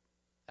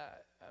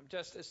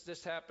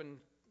 this happened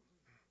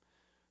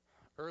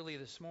early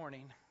this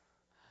morning,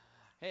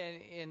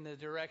 and in the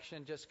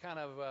direction, just kind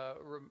of,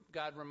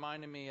 God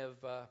reminded me of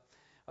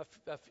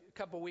a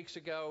couple weeks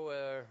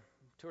ago,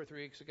 2 or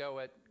 3 weeks ago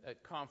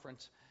at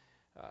conference,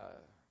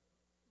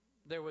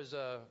 there was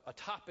a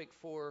topic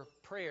for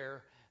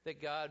prayer that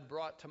God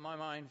brought to my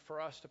mind for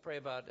us to pray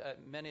about.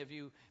 Many of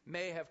you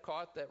may have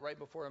caught that right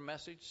before a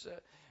message.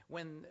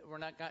 When we're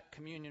not got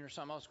communion or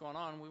something else going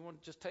on, we want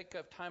to just take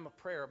a time of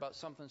prayer about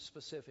something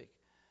specific.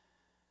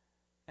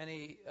 And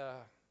he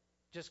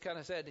just kind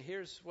of said,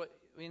 here's what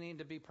we need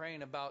to be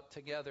praying about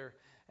together.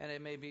 And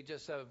it may be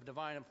just a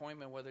divine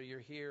appointment, whether you're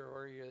here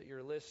or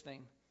you're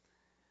listening.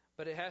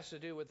 But it has to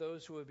do with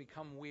those who have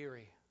become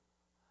weary.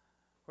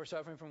 Who are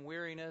suffering from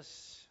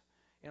weariness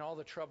and all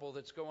the trouble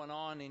that's going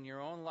on in your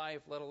own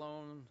life, let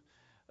alone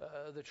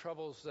the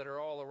troubles that are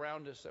all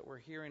around us that we're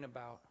hearing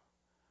about.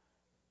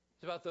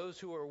 It's about those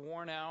who are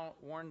worn out,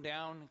 worn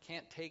down,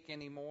 can't take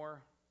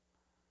anymore.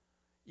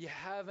 You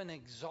have an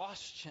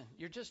exhaustion.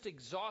 You're just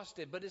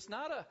exhausted, but it's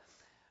not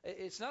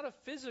a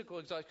physical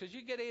exhaustion, because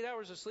you get 8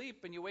 hours of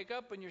sleep and you wake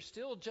up and you're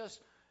still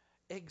just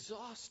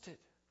exhausted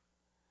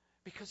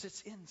because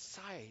it's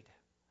inside.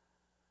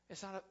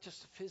 It's not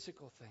just a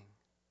physical thing.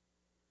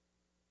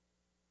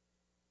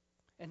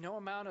 And no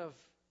amount of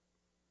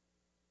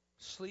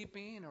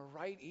sleeping or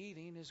right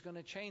eating is going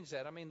to change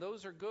that. I mean,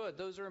 those are good.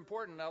 Those are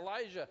important.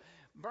 Elijah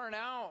burned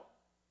out.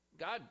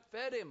 God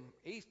fed him.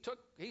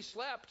 He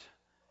slept.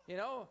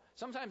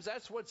 Sometimes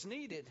that's what's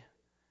needed.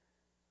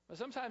 But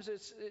sometimes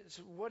it's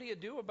what do you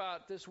do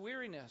about this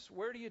weariness?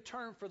 Where do you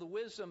turn for the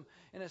wisdom,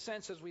 in a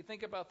sense, as we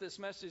think about this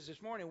message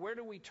this morning? Where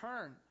do we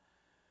turn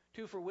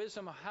to for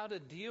wisdom of how to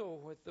deal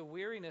with the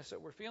weariness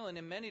that we're feeling?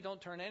 And many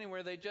don't turn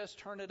anywhere. They just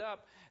turn it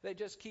up. They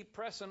just keep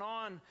pressing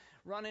on,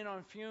 running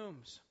on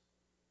fumes.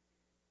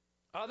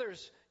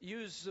 Others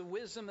use the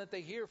wisdom that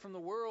they hear from the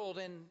world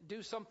and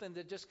do something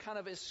to just kind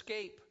of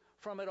escape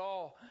from it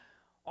all.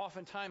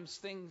 Oftentimes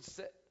things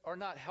that are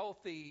not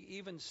healthy,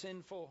 even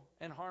sinful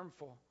and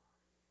harmful.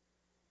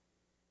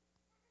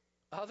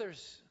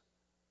 Others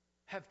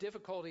have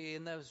difficulty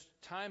in those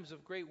times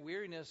of great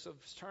weariness of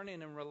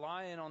turning and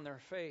relying on their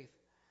faith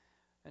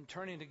and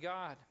turning to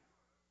God.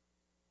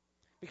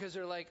 Because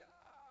they're like,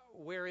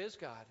 where is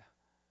God?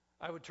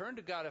 I would turn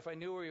to God if I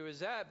knew where he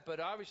was at, but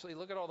obviously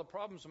look at all the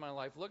problems in my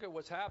life. Look at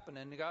what's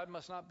happening. God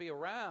must not be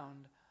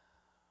around.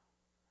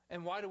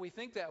 And why do we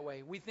think that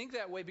way? We think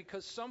that way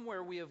because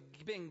somewhere we have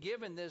been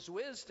given this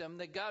wisdom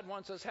that God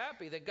wants us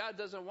happy, that God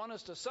doesn't want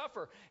us to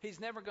suffer. He's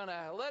never going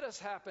to let us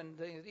happen.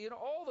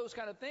 All those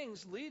kind of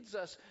things leads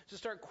us to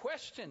start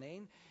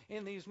questioning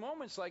in these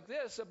moments like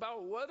this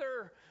about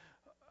whether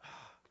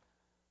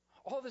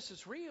all this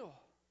is real.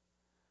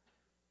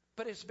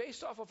 But it's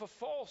based off of a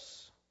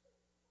false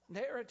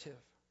narrative.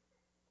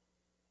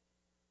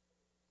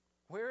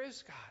 Where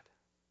is God?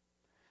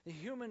 The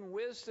human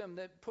wisdom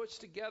that puts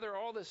together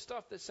all this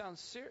stuff that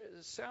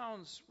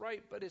sounds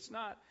right, but it's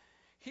not.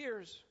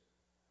 Here's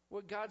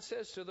what God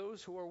says to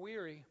those who are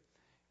weary.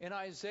 In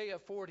Isaiah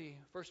 40,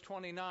 verse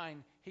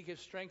 29, he gives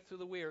strength to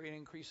the weary and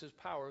increases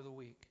power of the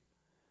weak.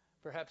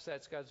 Perhaps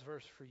that's God's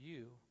verse for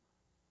you,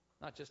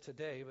 not just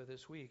today, but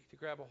this week, to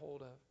grab a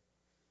hold of.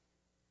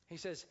 He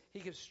says, he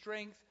gives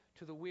strength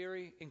to the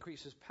weary,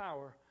 increases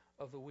power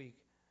of the weak.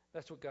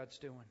 That's what God's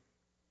doing.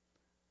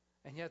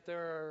 And yet there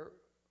are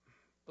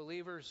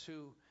believers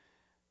who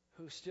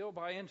who still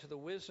buy into the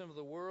wisdom of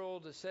the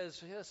world that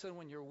says, listen,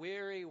 when you're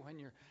weary, when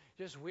you're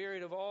just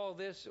wearied of all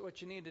this,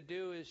 what you need to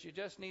do is you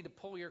just need to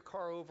pull your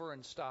car over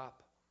and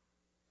stop.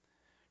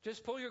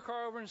 Just pull your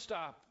car over and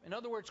stop. In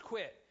other words,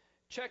 quit.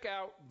 Check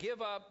out.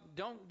 Give up.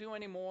 Don't do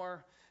any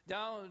more.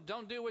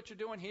 Don't do what you're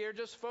doing here.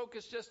 Just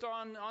focus just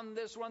on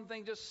this one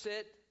thing. Just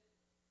sit.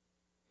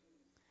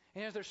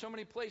 And there's so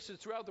many places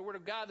throughout the Word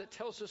of God that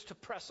tells us to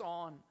press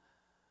on.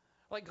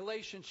 Like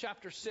Galatians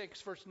chapter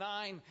 6, verse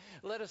 9,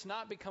 let us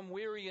not become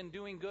weary in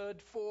doing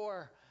good,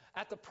 for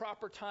at the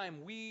proper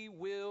time we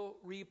will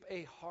reap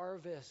a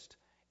harvest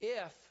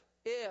if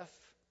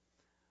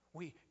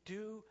we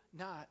do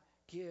not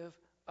give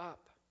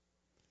up.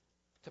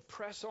 To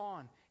press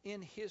on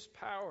in His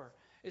power.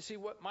 You see,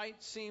 what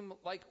might seem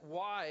like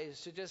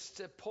wise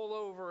to pull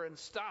over and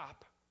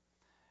stop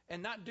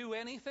and not do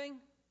anything,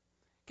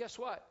 guess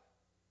what?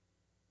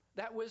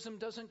 That wisdom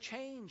doesn't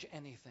change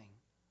anything.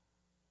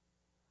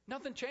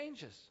 Nothing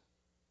changes.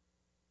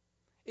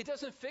 It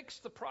doesn't fix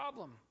the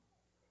problem.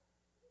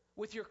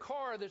 With your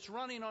car that's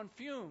running on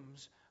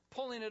fumes,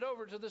 pulling it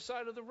over to the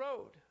side of the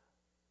road.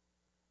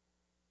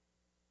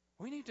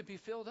 We need to be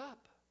filled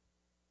up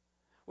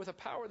with a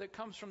power that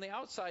comes from the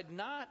outside,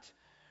 not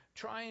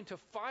trying to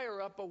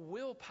fire up a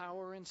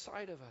willpower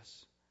inside of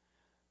us.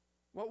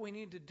 What we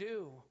need to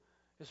do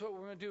is what we're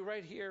going to do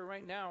right here,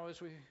 right now,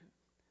 as we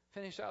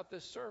finish out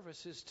this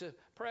service, is to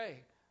pray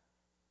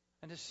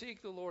and to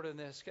seek the Lord in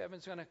this.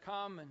 Kevin's going to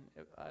come, and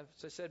as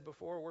I said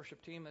before,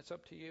 worship team, that's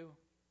up to you.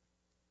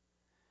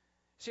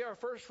 See, our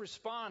first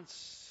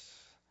response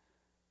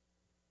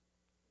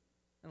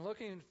and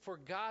looking for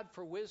God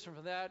for wisdom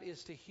for that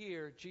is to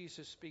hear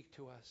Jesus speak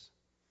to us.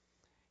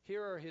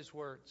 Here are His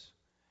words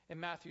in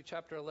Matthew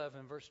chapter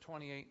 11, verse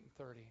 28 and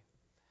 30.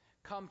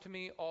 Come to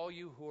me, all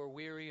you who are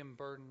weary and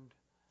burdened,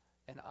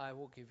 and I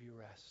will give you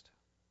rest.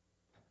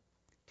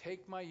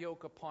 Take my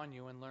yoke upon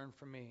you and learn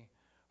from me,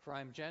 for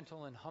I am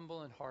gentle and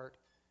humble in heart,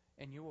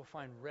 and you will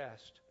find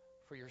rest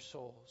for your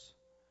souls.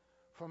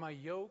 For my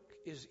yoke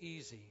is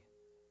easy,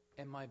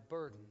 and my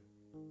burden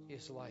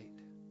is light.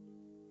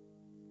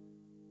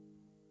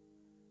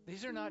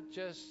 These are not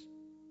just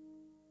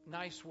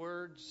nice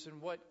words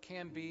and what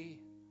can be.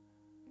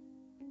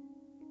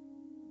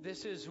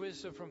 This is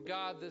wisdom from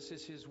God. This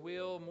is His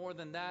will. More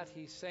than that,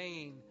 He's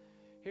saying,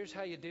 here's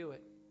how you do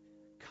it.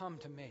 Come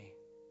to me.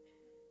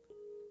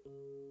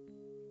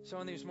 So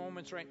in these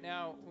moments right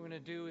now, what we're going to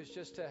do is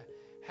just to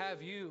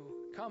have you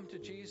come to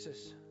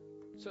Jesus,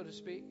 so to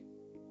speak.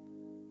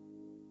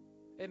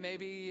 It may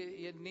be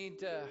you need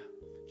to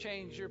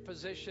change your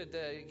position,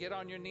 to get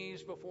on your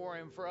knees before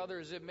Him. For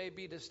others, it may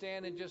be to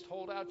stand and just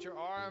hold out your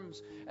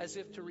arms as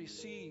if to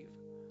receive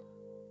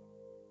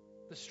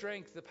the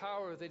strength, the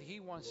power that He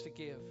wants to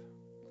give.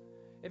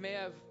 It may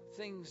have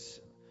things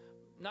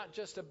not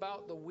just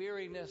about the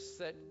weariness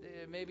that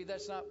maybe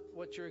that's not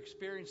what you're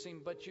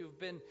experiencing, but you've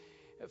been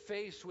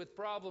faced with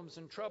problems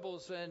and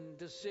troubles and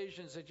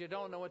decisions that you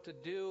don't know what to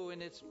do,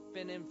 and it's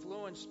been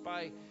influenced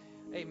by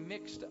a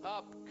mixed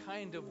up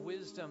kind of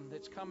wisdom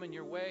that's coming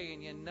your way,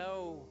 and you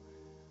know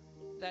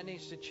that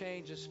needs to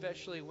change,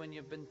 especially when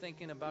you've been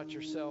thinking about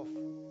yourself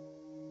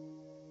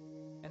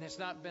and it's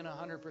not been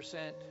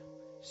 100%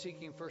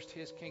 seeking first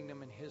His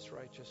kingdom and His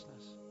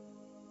righteousness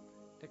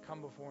to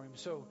come before Him.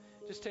 So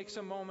just take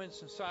some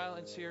moments of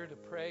silence here to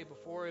pray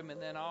before Him,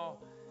 and then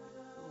I'll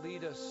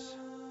lead us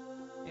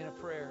in a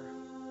prayer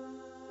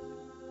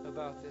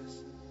about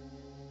this.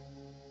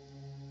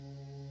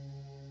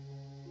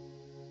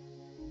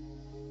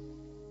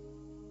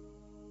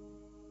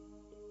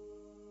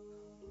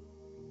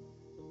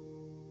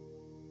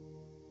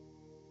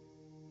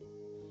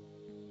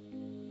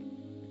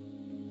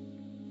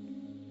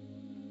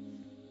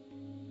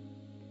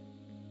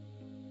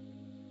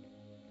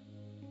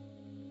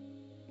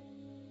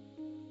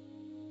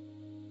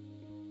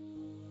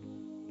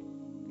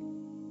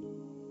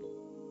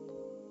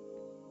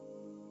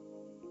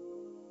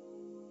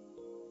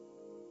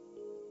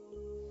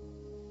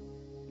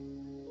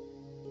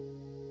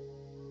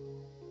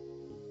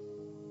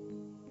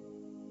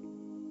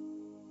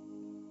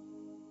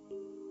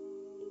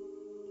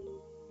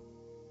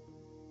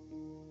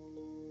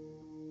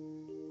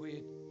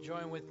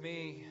 Join with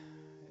me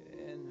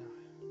in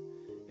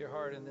your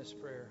heart in this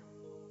prayer.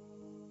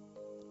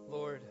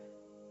 Lord,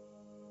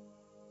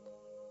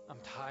 I'm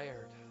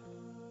tired.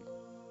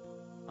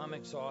 I'm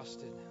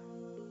exhausted.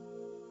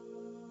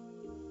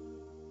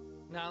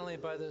 Not only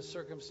by the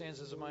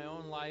circumstances of my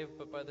own life,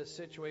 but by the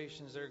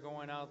situations that are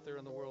going out there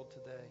in the world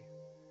today.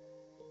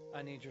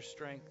 I need your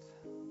strength.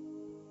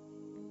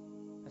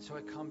 And so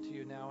I come to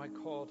you now. I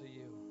call to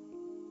you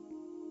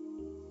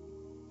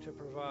to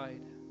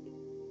provide.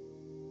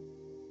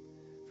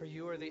 For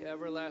you are the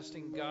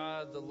everlasting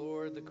God, the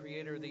Lord, the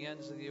creator of the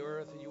ends of the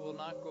earth, and you will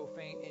not grow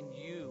faint, and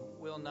you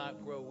will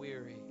not grow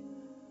weary.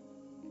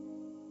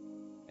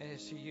 And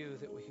it's to you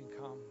that we can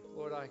come.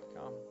 Lord, I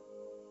come.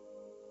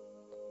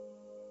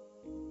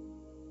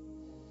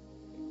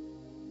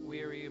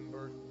 Weary and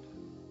burdened,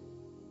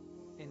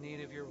 in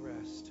need of your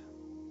rest.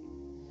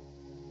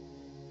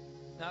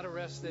 Not a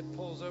rest that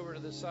pulls over to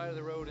the side of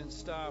the road and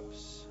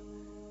stops,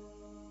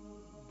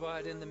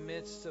 but in the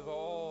midst of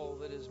all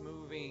that is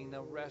moving,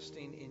 a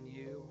resting in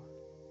you.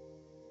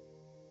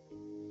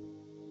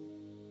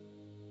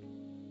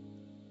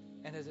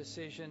 And a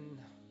decision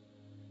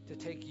to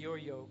take your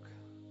yoke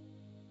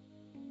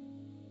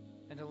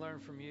and to learn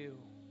from you.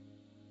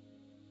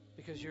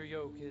 Because your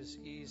yoke is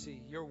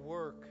easy. Your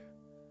work,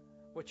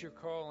 what you're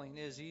calling,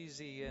 is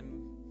easy, and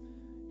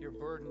your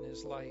burden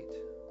is light.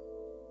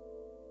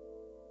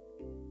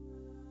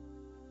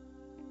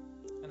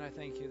 And I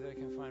thank you that I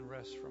can find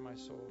rest for my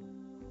soul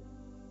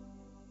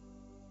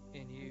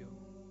in you.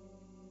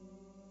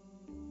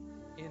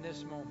 In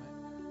this moment,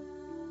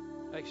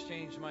 I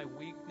exchange my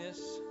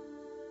weakness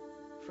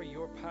for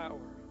your power.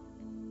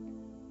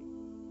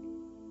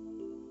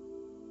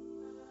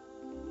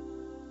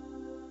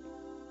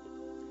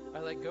 I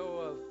let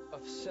go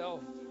of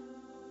self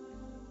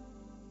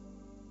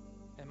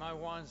and my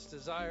wants,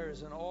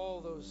 desires, and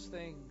all those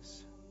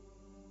things,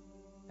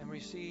 and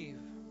receive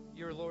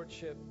your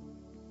lordship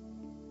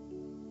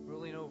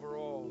ruling over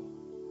all,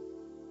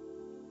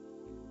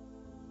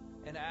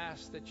 and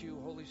ask that you,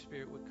 Holy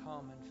Spirit, would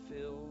come and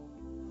fill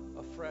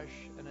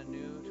afresh and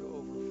anew to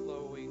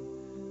overflowing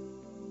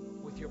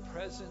with your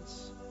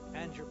presence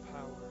and your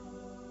power.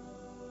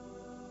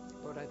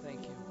 Lord, I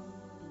thank you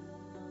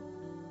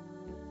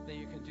that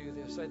you can do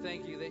this. I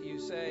thank you that you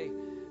say,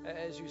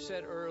 as you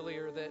said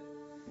earlier, that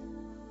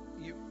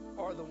you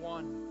are the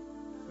one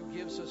who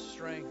gives us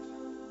strength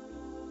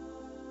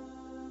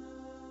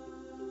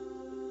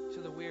to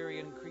the weary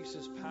and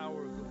increases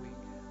power of the weak.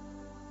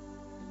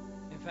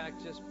 In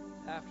fact, just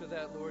after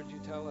that, Lord, you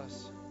tell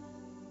us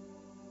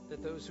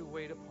that those who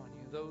wait upon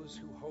you, those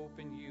who hope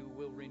in you,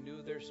 will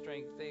renew their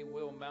strength. They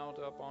will mount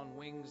up on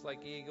wings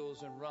like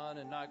eagles and run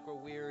and not grow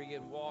weary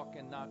and walk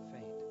and not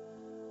faint.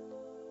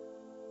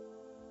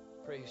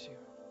 Praise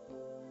you.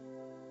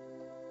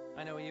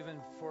 I know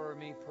even for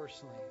me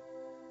personally,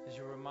 as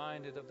you're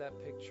reminded of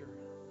that picture,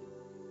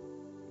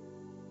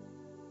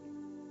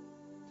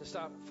 to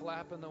stop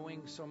flapping the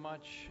wings so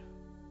much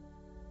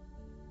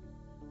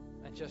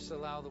and just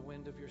allow the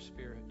wind of your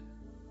Spirit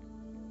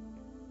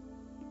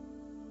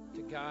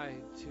to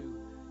guide, to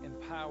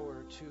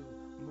empower, to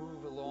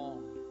move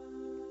along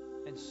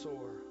and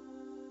soar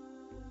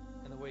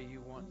in the way you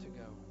want to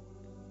go.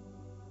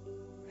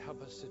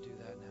 Help us to do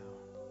that now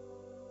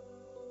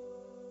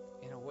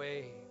in a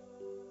way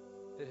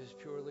that is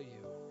purely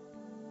you,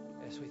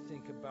 as we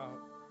think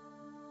about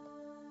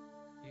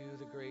you,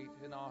 the great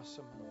and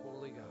awesome and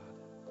holy God.